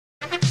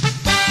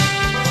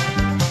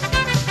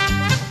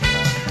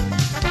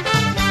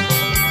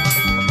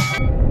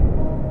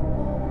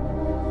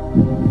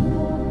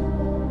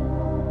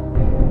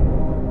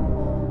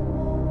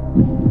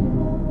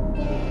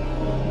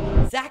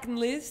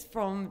Liz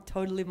from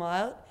Totally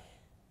Mild.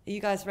 Are you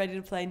guys ready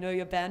to play Know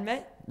Your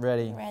Bandmate?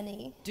 Ready.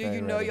 Ready. Do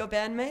you know your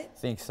bandmate?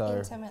 Think so.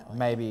 Intimately.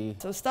 Maybe.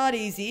 So start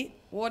easy.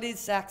 What is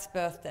Zach's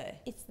birthday?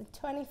 It's the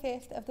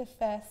 25th of the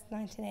 1st,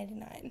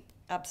 1989.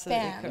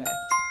 Absolutely Bam. correct.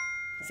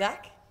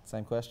 Zach?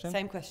 Same question.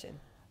 Same question.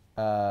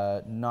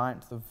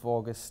 9th of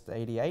August,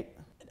 88.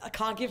 I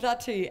can't give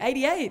that to you.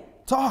 88.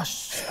 Gosh,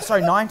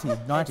 sorry, 90. I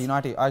got No,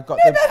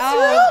 the.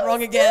 Oh,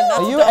 wrong again. That's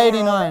Are you double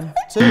 89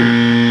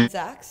 too?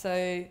 Zach,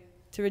 so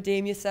to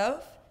redeem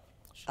yourself,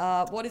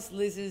 what is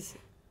Liz's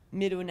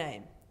middle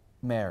name?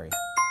 Mary.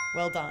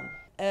 Well done.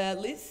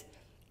 Liz?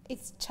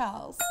 It's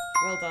Charles.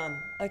 Well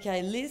done.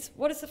 Okay, Liz,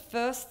 what is the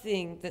first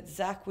thing that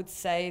Zach would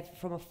save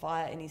from a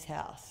fire in his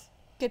house?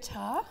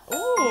 Guitar.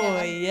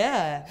 Oh,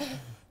 yeah.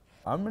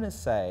 I'm gonna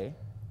say,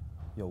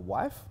 your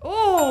wife.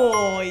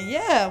 Oh,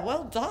 yeah.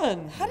 Well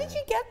done. How did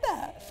you get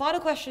that? Final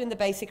question in the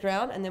basic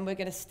round, and then we're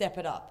going to step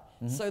it up.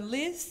 So,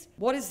 Liz,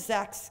 what is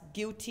Zach's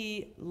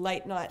guilty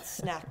late night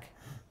snack?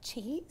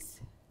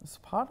 Cheese It's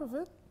part of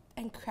it.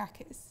 and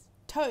crackers.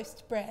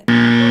 Toast bread.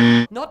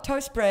 Not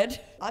toast bread.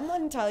 I'm not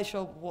entirely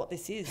sure what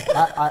this is.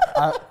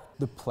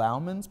 The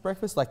ploughman's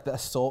breakfast, like the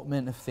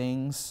assortment of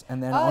things,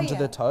 and then Oh, onto yeah.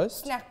 the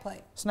toast. Snack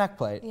plate. Snack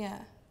plate. Yeah.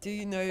 Do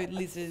you know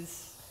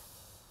Liz's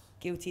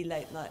guilty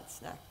late night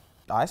snack?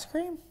 Ice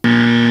cream.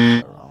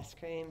 Ice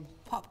cream.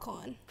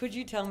 Popcorn. Could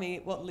you tell me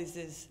what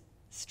Liz's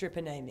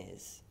stripper name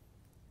is?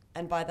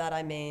 And by that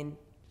I mean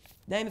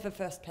name of her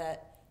first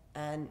pet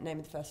and name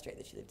of the first street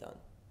that she lived on.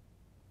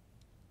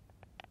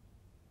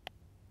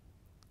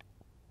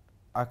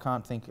 I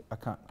can't answer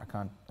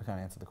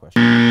the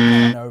question.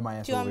 I know my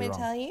answer. Do you want will me be to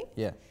wrong. tell you?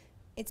 Yeah.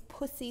 It's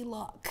Pussy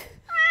Lock.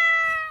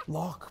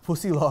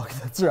 Pussy lock.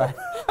 That's right.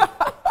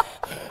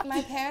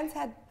 My parents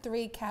had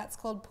 3 cats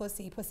called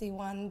Pussy. Pussy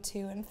 1, 2,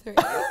 and 3.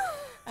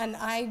 And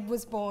I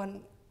was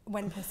born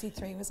when Pussy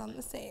 3 was on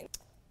the scene.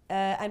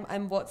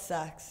 And what's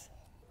Zach's?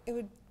 It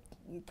would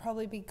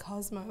probably be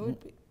Cosmo. It would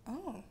be,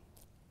 oh,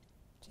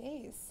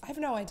 jeez. I have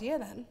no idea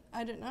then.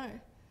 I don't know.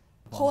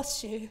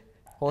 Horseshoe.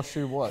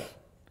 Horseshoe what?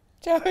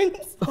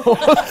 Jones.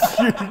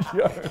 Horseshoe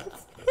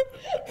Jones.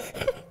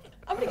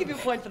 I'm going to give you a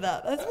point for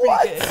that. That's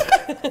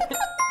pretty good.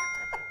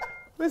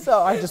 Listen,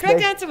 I just Correct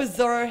made- answer was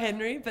Zorro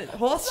Henry, but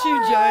Horseshoe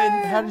Zorro.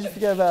 Jones. How did you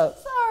forget about?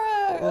 Sorrow.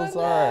 Oh, Oh,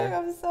 sorry. no,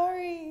 I'm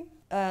sorry.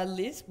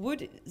 Liz,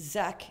 would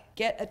Zach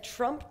get a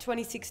Trump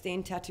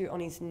 2016 tattoo on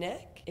his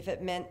neck if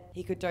it meant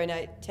he could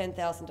donate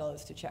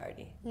 $10,000 to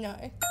charity? No.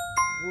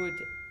 Would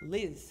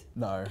Liz?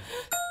 No.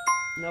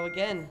 No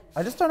again.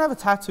 I just don't have a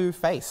tattoo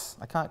face.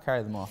 I can't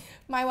carry them off.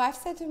 My wife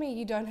said to me,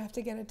 you don't have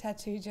to get a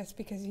tattoo just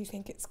because you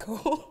think it's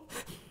cool.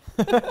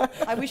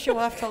 I wish your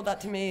wife told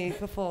that to me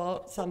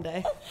before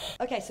Sunday.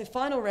 Okay, so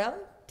final round,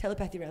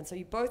 telepathy round. So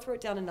you both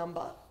wrote down a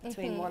number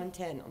between 1 and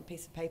 10 on a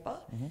piece of paper.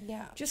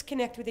 Yeah. Just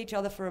connect with each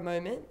other for a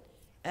moment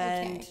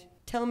and Okay.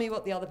 tell me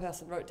what the other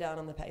person wrote down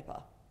on the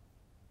paper.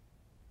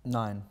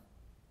 9.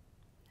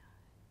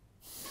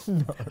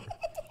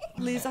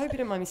 Liz, I hope you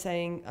don't mind me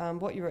saying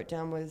what you wrote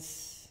down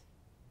was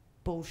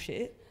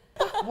bullshit.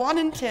 1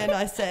 and 10,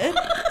 I said.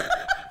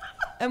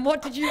 And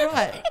what did you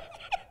write?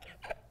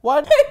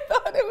 What? I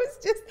thought it was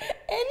just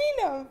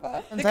any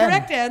number. The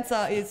correct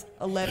answer is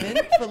 11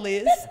 for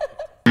Liz.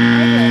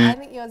 Okay, I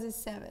think yours is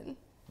 7.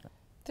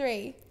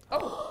 3.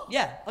 Oh,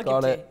 yeah, I'll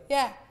Got give it it. to you.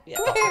 Yeah. Yeah,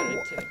 I'll give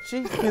it to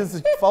you. She is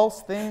a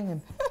false thing.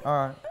 And,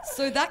 all right.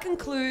 So that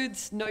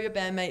concludes Know Your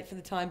Bandmate for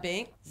the time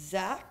being.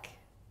 Zach,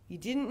 you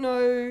didn't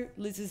know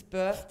Liz's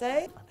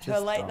birthday, her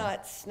Just late don't.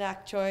 night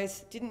snack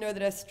choice, didn't know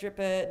that her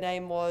stripper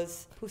name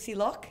was Pussy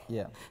Lock.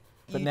 Yeah.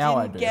 But You now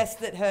I didn't do. guess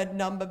that her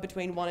number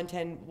between 1 and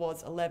 10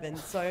 was 11.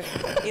 So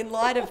in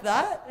light of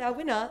that, our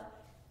winner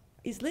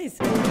is Liz.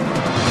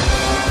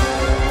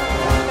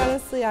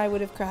 Honestly, I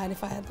would have cried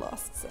if I had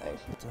lost, so.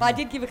 But I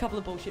did give a couple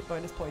of bullshit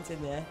bonus points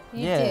in there.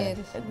 You did.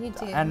 You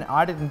did. And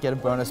I didn't get a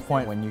bonus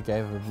point when you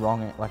gave a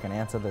wrong, like an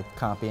answer that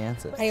can't be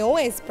answered. I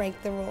always break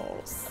the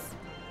rules.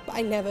 But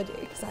I never do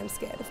because I'm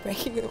scared of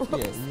breaking the rules. Yeah,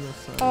 you're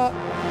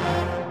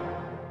so...